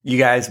You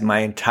guys, my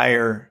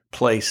entire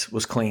place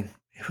was clean.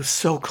 It was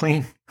so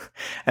clean.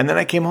 And then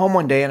I came home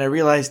one day and I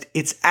realized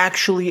it's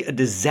actually a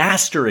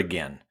disaster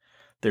again.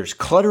 There's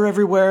clutter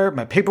everywhere.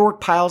 My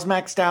paperwork pile's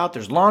maxed out.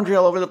 There's laundry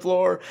all over the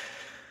floor.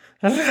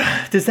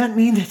 Does that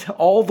mean that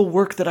all the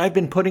work that I've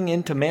been putting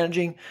into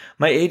managing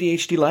my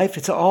ADHD life,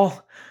 it's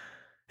all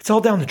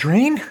down the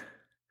drain?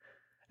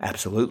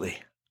 Absolutely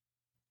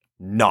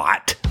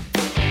not.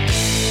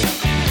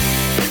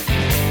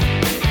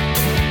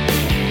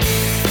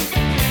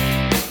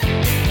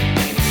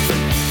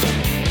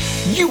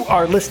 You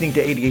are listening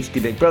to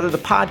ADHD Big Brother, the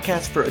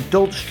podcast for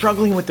adults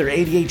struggling with their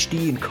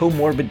ADHD and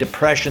comorbid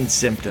depression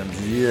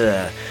symptoms.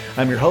 Yeah.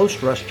 I'm your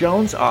host, Russ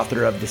Jones,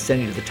 author of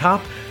Descending to the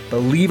Top,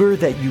 believer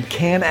that you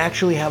can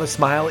actually have a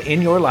smile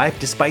in your life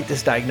despite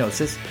this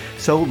diagnosis.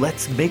 So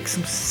let's make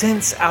some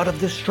sense out of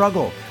this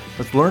struggle.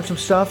 Let's learn some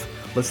stuff.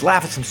 Let's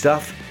laugh at some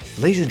stuff.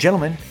 Ladies and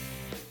gentlemen,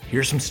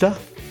 here's some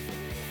stuff.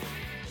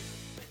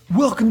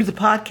 Welcome to the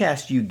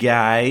podcast, you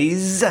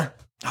guys.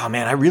 Oh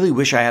man, I really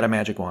wish I had a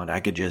magic wand. I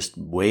could just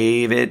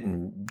wave it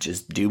and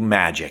just do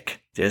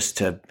magic.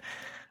 I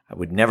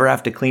would never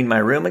have to clean my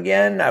room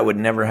again. I would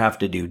never have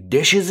to do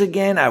dishes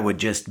again. I would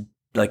just,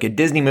 like a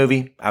Disney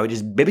movie, I would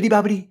just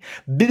bibbidi-bobbidi,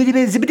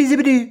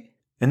 bibbidi-zibbidi-zibbidi,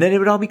 and then it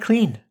would all be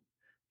clean.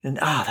 And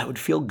that would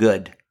feel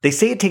good. They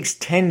say it takes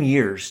 10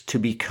 years to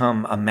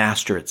become a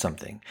master at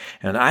something.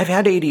 And I've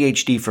had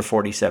ADHD for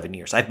 47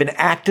 years. I've been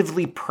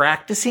actively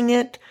practicing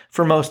it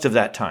for most of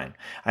that time.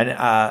 And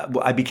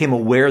I became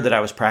aware that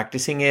I was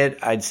practicing it,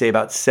 I'd say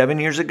about 7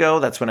 years ago.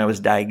 That's when I was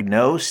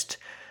diagnosed.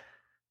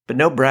 But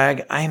no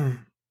brag,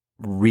 I'm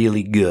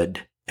really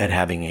good at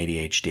having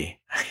ADHD.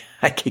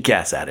 I kick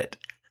ass at it.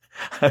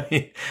 I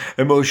mean,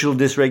 emotional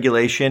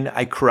dysregulation,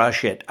 I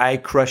crush it.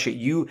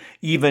 You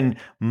even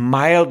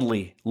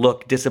mildly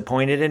look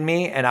disappointed in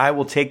me, and I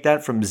will take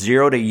that from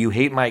 0 to you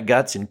hate my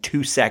guts in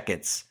 2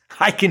 seconds.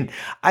 I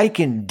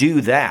can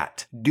do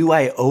that. Do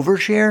I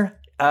overshare?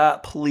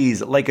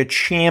 Please, like a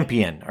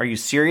champion. Are you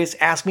serious?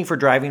 Ask me for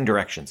driving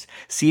directions.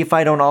 See if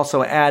I don't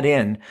also add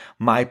in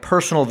my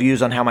personal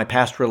views on how my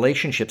past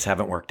relationships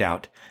haven't worked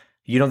out.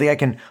 You don't think I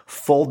can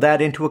fold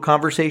that into a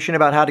conversation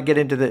about how to get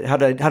into how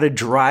to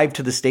drive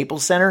to the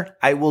Staples Center?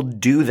 I will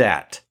do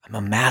that. I'm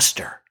a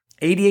master.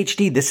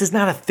 ADHD, this is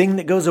not a thing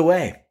that goes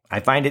away. I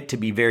find it to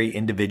be very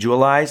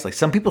individualized. Like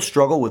some people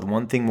struggle with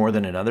one thing more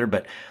than another,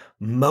 but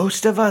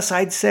most of us,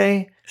 I'd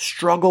say,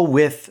 struggle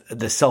with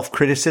the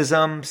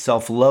self-criticism,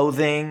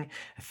 self-loathing,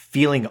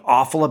 feeling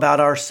awful about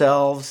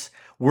ourselves.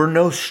 We're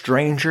no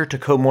stranger to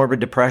comorbid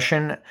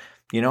depression.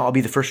 I'll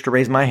be the first to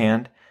raise my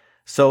hand.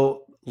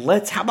 So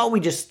how about we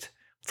just,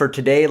 for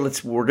today,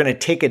 we're going to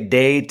take a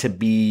day to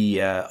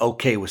be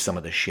okay with some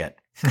of this shit.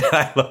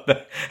 I love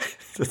that.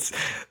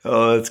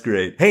 That's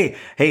great. Hey,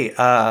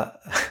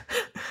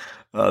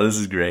 this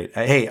is great.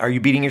 Hey, are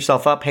you beating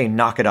yourself up? Hey,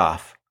 knock it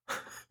off.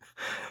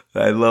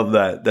 I love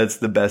that. That's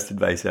the best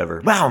advice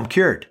ever. Wow, I'm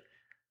cured.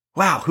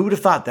 Wow, who would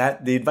have thought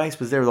that? The advice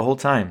was there the whole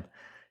time.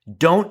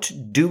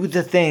 Don't do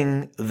the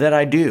thing that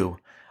I do.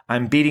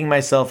 I'm beating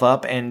myself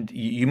up, and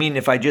you mean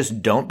if I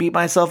just don't beat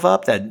myself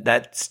up,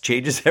 that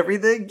changes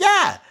everything?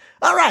 Yeah.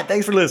 All right.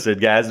 Thanks for listening,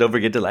 guys. Don't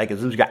forget to like and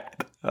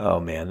subscribe.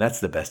 Oh, man, that's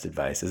the best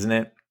advice, isn't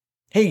it?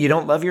 Hey, you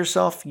don't love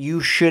yourself?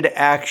 You should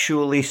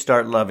actually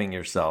start loving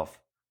yourself.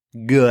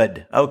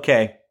 Good.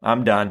 Okay,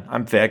 I'm done.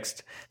 I'm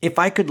fixed. If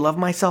I could love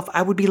myself,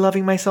 I would be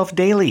loving myself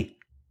daily.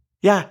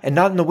 Yeah, and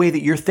not in the way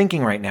that you're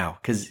thinking right now,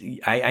 because you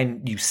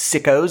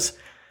sickos,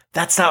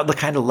 that's not the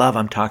kind of love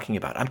I'm talking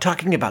about. I'm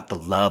talking about the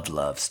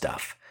love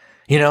stuff.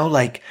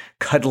 Like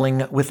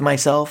cuddling with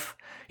myself,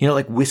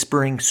 like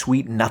whispering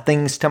sweet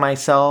nothings to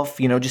myself,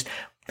 just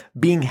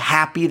being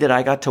happy that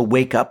I got to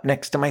wake up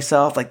next to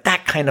myself, like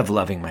that kind of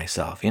loving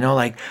myself,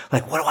 like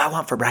what do I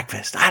want for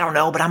breakfast? I don't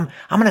know, but I'm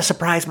going to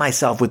surprise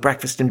myself with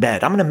breakfast in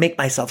bed. I'm going to make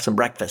myself some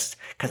breakfast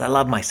because I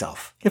love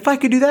myself. If I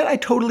could do that, I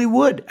totally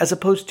would, as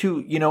opposed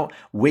to,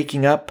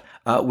 waking up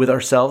with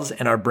ourselves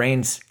and our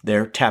brains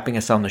there tapping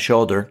us on the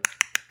shoulder.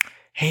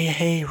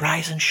 Hey,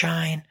 rise and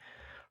shine.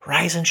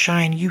 Rise and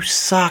shine, you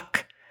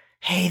suck.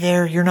 Hey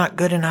there, you're not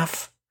good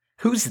enough.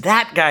 Who's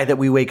that guy that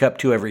we wake up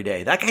to every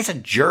day? That guy's a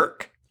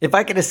jerk. If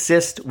I could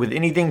assist with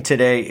anything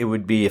today, it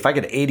would be, if I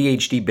could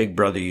ADHD Big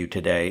Brother you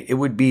today, it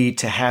would be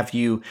to have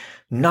you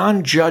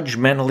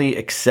non-judgmentally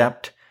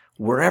accept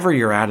wherever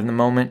you're at in the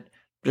moment,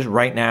 just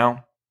right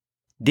now.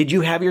 Did you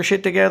have your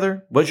shit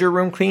together? Was your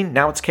room clean?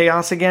 Now it's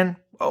chaos again?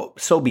 Oh,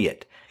 so be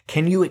it.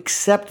 Can you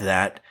accept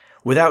that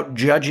without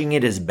judging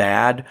it as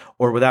bad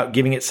or without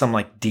giving it some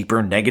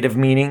deeper negative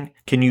meaning?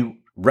 Can you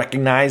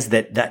recognize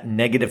that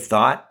negative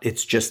thought,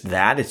 it's just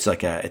that? It's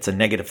a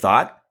negative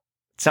thought.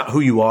 It's not who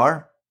you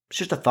are. It's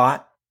just a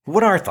thought.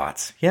 What are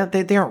thoughts? Yeah,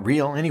 they aren't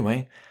real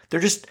anyway. They're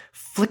just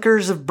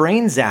flickers of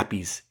brain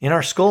zappies in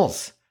our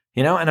skulls.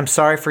 And I'm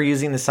sorry for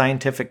using the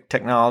scientific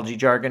technology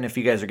jargon if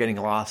you guys are getting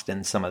lost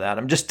in some of that.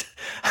 I'm just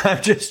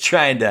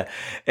trying to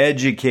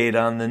educate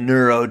on the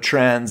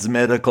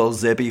neurotransmittical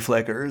zippy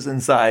flickers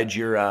inside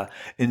your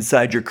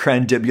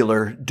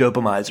crandibular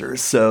dopamizers.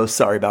 So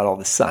sorry about all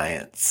the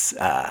science.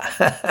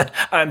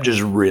 I'm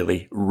just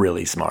really,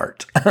 really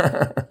smart.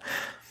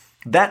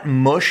 That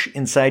mush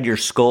inside your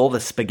skull, the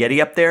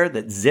spaghetti up there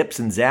that zips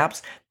and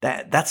zaps,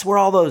 that's where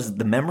all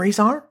the memories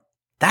are.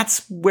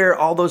 That's where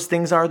all those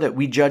things are that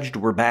we judged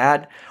were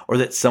bad or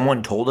that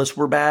someone told us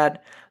were bad.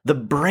 The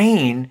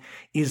brain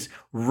is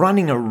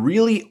running a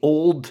really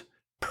old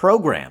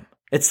program.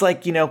 It's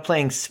like,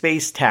 playing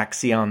Space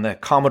Taxi on the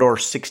Commodore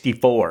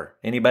 64.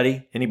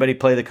 Anybody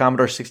play the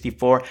Commodore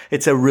 64?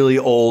 It's a really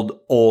old,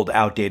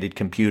 outdated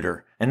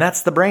computer. And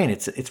that's the brain.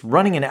 It's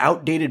running an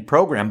outdated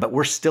program, but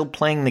we're still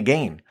playing the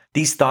game.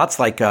 These thoughts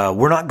like,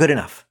 we're not good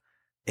enough.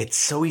 It's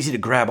so easy to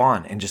grab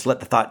on and just let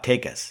the thought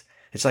take us.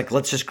 It's like,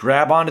 let's just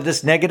grab onto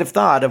this negative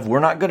thought of we're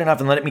not good enough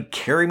and let it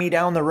carry me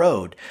down the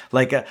road.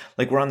 Like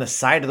we're on the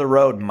side of the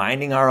road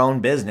minding our own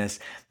business.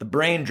 The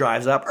brain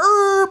drives up,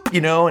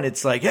 and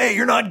it's like, hey,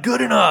 you're not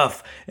good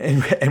enough.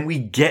 And we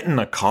get in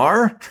the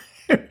car.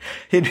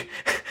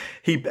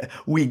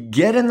 We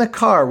get in the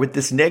car with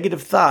this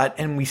negative thought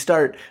and we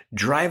start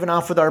driving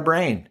off with our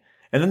brain.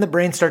 And then the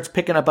brain starts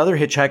picking up other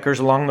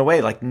hitchhikers along the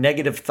way, like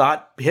negative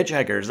thought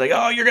hitchhikers. Like,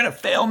 oh, you're going to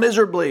fail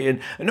miserably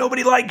and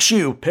nobody likes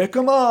you. Pick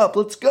them up.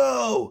 Let's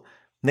go.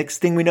 Next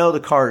thing we know,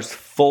 the car's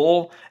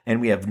full and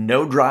we have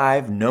no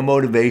drive, no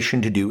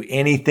motivation to do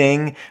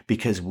anything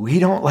because we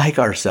don't like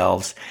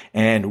ourselves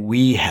and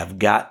we have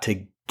got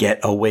to get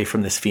away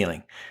from this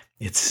feeling.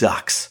 It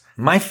sucks.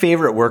 My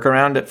favorite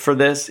workaround for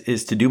this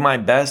is to do my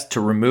best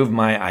to remove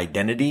my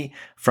identity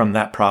from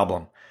that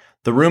problem.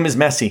 The room is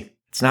messy.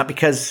 It's not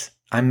because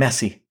I'm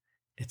messy.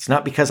 It's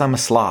not because I'm a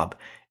slob.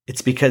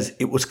 It's because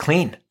it was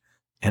clean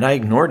and I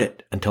ignored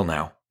it until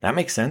now. That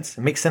makes sense.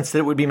 It makes sense that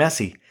it would be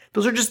messy.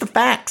 Those are just the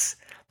facts.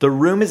 The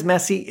room is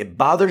messy. It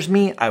bothers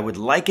me. I would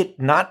like it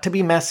not to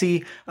be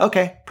messy.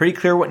 Okay, pretty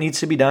clear what needs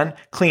to be done.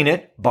 Clean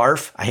it.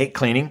 Barf. I hate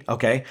cleaning.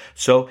 Okay,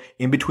 so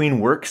in between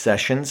work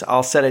sessions,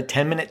 I'll set a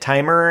 10-minute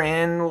timer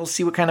and we'll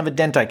see what kind of a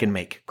dent I can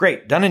make.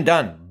 Great. Done and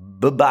done.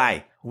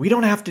 Bye-bye. We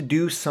don't have to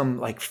do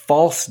some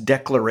false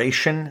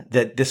declaration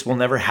that this will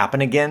never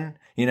happen again.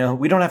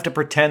 We don't have to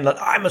pretend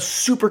that I'm a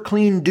super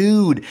clean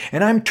dude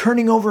and I'm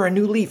turning over a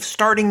new leaf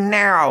starting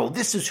now.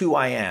 This is who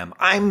I am.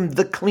 I'm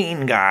the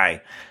clean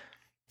guy.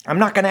 I'm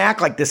not going to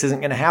act like this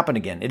isn't going to happen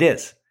again. It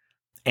is.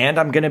 And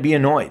I'm going to be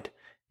annoyed.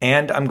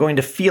 And I'm going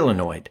to feel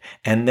annoyed.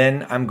 And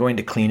then I'm going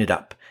to clean it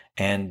up.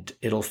 And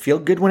it'll feel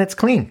good when it's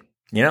clean.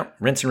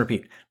 Rinse and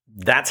repeat.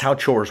 That's how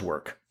chores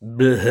work.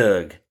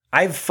 Blech.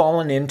 I've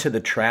fallen into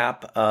the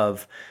trap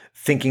of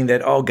thinking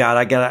that, oh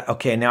God,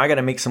 now I got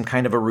to make some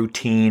kind of a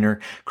routine or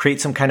create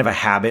some kind of a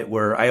habit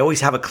where I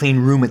always have a clean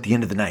room at the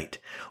end of the night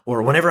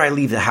or whenever I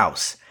leave the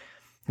house,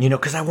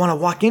 because I want to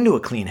walk into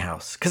a clean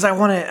house because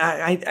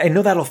I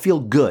know that'll feel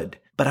good,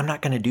 but I'm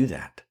not going to do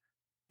that.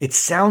 It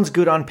sounds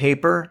good on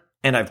paper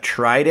and I've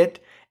tried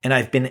it and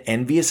I've been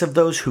envious of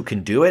those who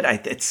can do it.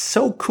 It's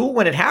so cool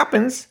when it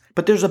happens,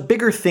 but there's a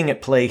bigger thing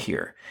at play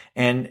here.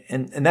 And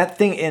that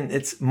thing, and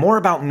it's more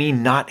about me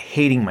not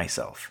hating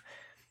myself.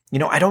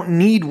 I don't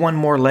need one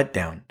more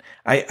letdown.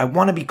 I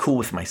want to be cool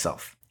with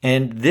myself.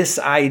 And this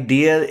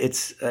idea,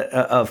 it's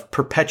of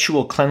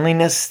perpetual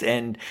cleanliness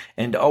and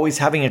always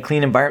having a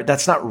clean environment,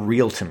 that's not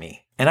real to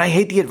me. And I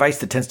hate the advice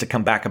that tends to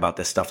come back about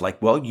this stuff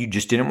like, well, you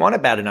just didn't want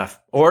it bad enough,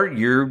 or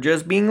you're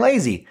just being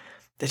lazy.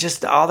 It's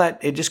just all that,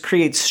 it just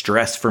creates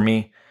stress for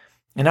me.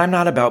 And I'm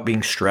not about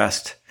being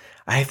stressed.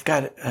 I've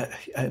got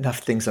enough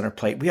things on our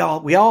plate. We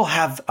all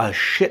have a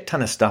shit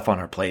ton of stuff on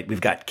our plate. We've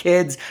got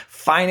kids,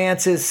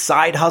 finances,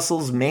 side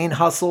hustles, main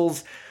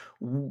hustles.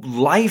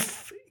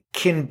 Life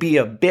can be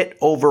a bit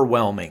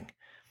overwhelming.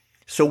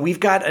 So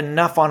we've got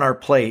enough on our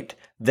plate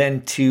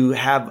than to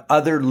have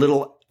other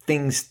little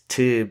things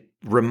to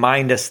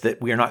remind us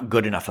that we are not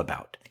good enough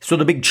about. So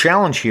the big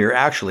challenge here,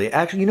 actually,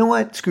 you know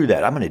what? Screw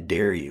that. I'm going to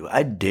dare you.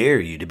 I dare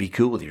you to be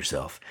cool with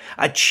yourself.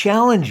 I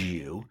challenge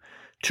you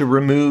to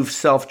remove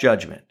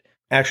self-judgment.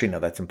 Actually, no,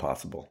 that's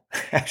impossible.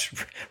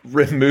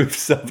 Remove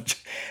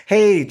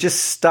Hey,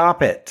 just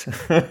stop it.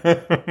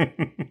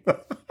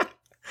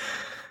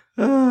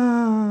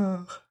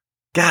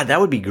 God, that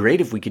would be great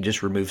if we could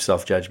just remove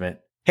self-judgment.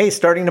 Hey,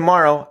 starting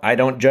tomorrow, I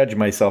don't judge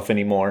myself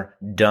anymore.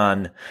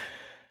 Done.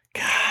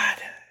 God,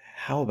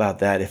 how about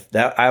that?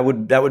 That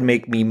would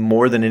make me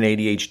more than an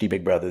ADHD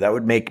big brother. That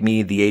would make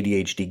me the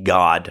ADHD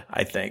god,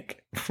 I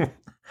think.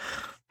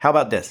 How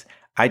about this?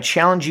 I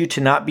challenge you to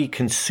not be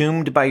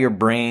consumed by your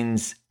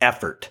brain's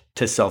effort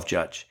to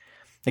self-judge.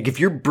 Like if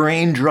your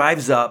brain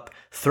drives up,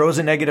 throws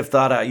a negative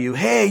thought at you,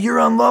 hey, you're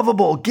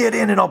unlovable, get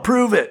in and I'll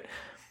prove it.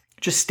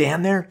 Just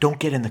stand there, don't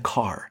get in the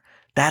car.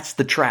 That's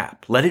the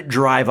trap. Let it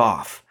drive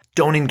off.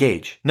 Don't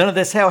engage. None of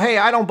this, hey,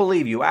 I don't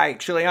believe you. I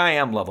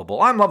am lovable.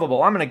 I'm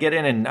lovable. I'm going to get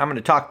in and I'm going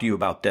to talk to you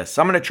about this.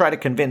 I'm going to try to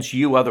convince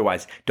you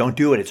otherwise. Don't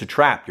do it. It's a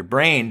trap. Your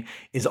brain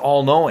is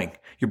all-knowing.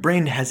 Your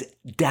brain has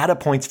data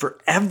points for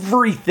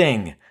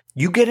everything.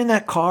 You get in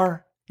that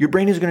car, your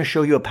brain is going to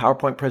show you a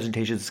PowerPoint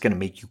presentation that's going to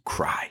make you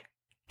cry.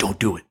 Don't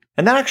do it.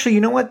 And that actually,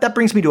 you know what? That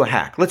brings me to a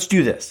hack. Let's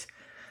do this.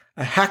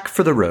 A hack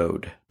for the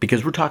road,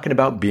 because we're talking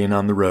about being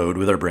on the road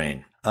with our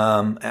brain.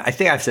 I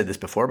think I've said this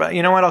before, but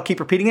you know what? I'll keep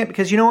repeating it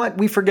because you know what?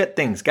 We forget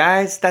things,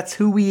 guys. That's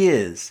who we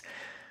is.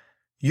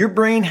 Your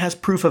brain has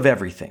proof of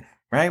everything,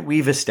 right?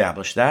 We've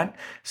established that.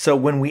 So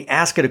when we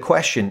ask it a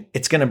question,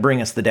 it's going to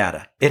bring us the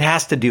data. It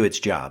has to do its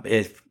job.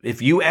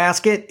 If you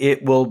ask it,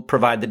 it will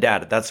provide the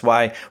data. That's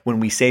why when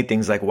we say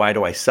things like, why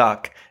do I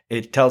suck?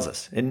 It tells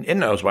us. It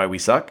knows why we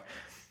suck.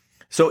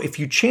 So if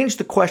you change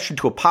the question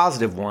to a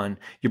positive one,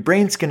 your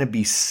brain's going to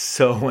be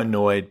so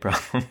annoyed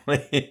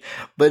probably,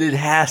 but it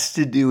has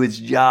to do its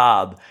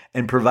job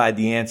and provide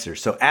the answer.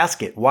 So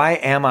ask it, why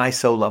am I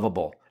so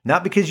lovable?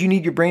 Not because you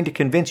need your brain to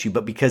convince you,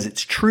 but because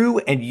it's true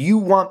and you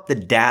want the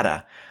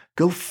data.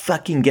 Go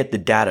fucking get the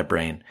data,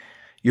 brain.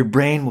 Your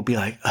brain will be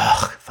like,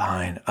 ugh,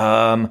 fine.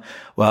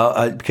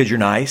 Because you're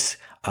nice.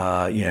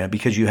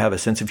 Because you have a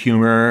sense of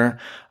humor.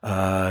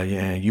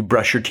 You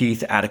brush your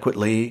teeth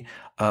adequately.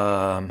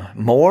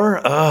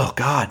 More? Oh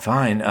God,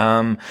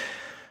 fine.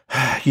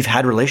 You've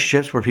had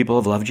relationships where people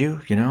have loved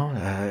you,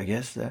 I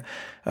guess.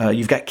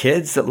 You've got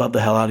kids that love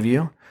the hell out of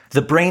you.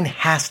 The brain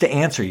has to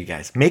answer, you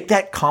guys. Make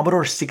that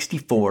Commodore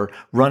 64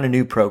 run a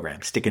new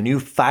program. Stick a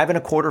new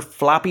 5.25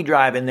 floppy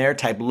drive in there,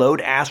 type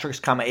load *,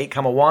 8,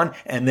 1,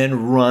 and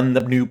then run the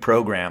new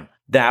program.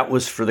 That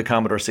was for the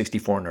Commodore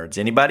 64 nerds.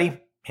 Anybody?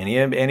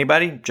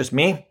 Anybody? Just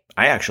me?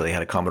 I actually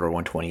had a Commodore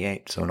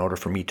 128. So in order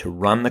for me to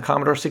run the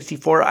Commodore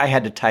 64, I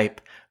had to type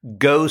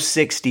Go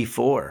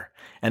 64.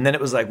 And then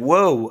it was like,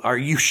 whoa, are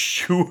you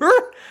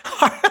sure?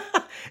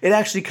 It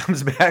actually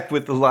comes back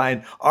with the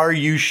line, are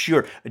you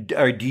sure?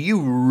 Or do you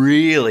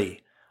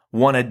really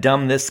want to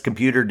dumb this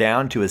computer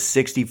down to a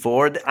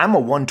 64? I'm a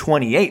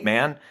 128,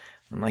 man.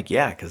 I'm like,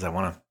 yeah, because I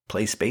want to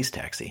play Space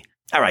Taxi.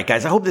 All right,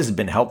 guys, I hope this has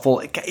been helpful.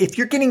 If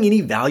you're getting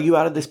any value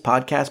out of this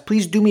podcast,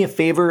 please do me a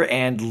favor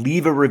and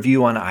leave a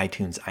review on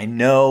iTunes. I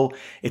know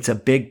it's a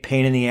big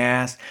pain in the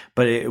ass,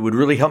 but it would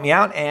really help me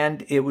out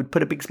and it would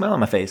put a big smile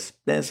on my face.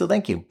 So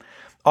thank you.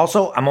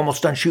 Also, I'm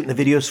almost done shooting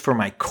the videos for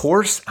my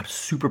course. I'm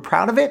super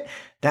proud of it.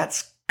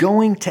 That's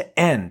going to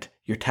end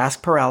your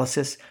task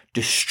paralysis,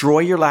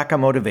 destroy your lack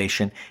of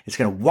motivation. It's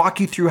going to walk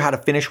you through how to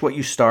finish what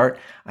you start.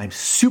 I'm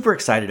super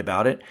excited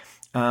about it.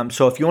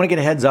 So if you want to get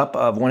a heads up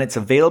of when it's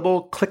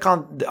available, click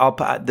on,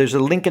 there's a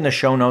link in the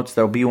show notes.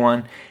 There'll be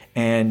one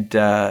and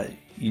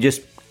you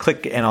just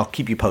click and I'll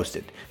keep you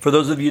posted. For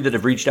those of you that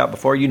have reached out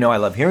before, I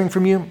love hearing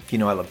from you. I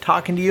love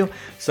talking to you.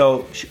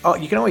 So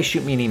you can always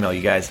shoot me an email,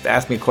 you guys.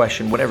 Ask me a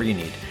question, whatever you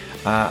need.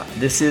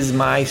 This is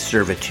my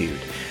servitude.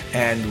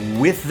 And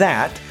with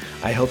that,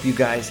 I hope you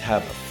guys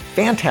have a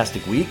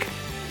fantastic week.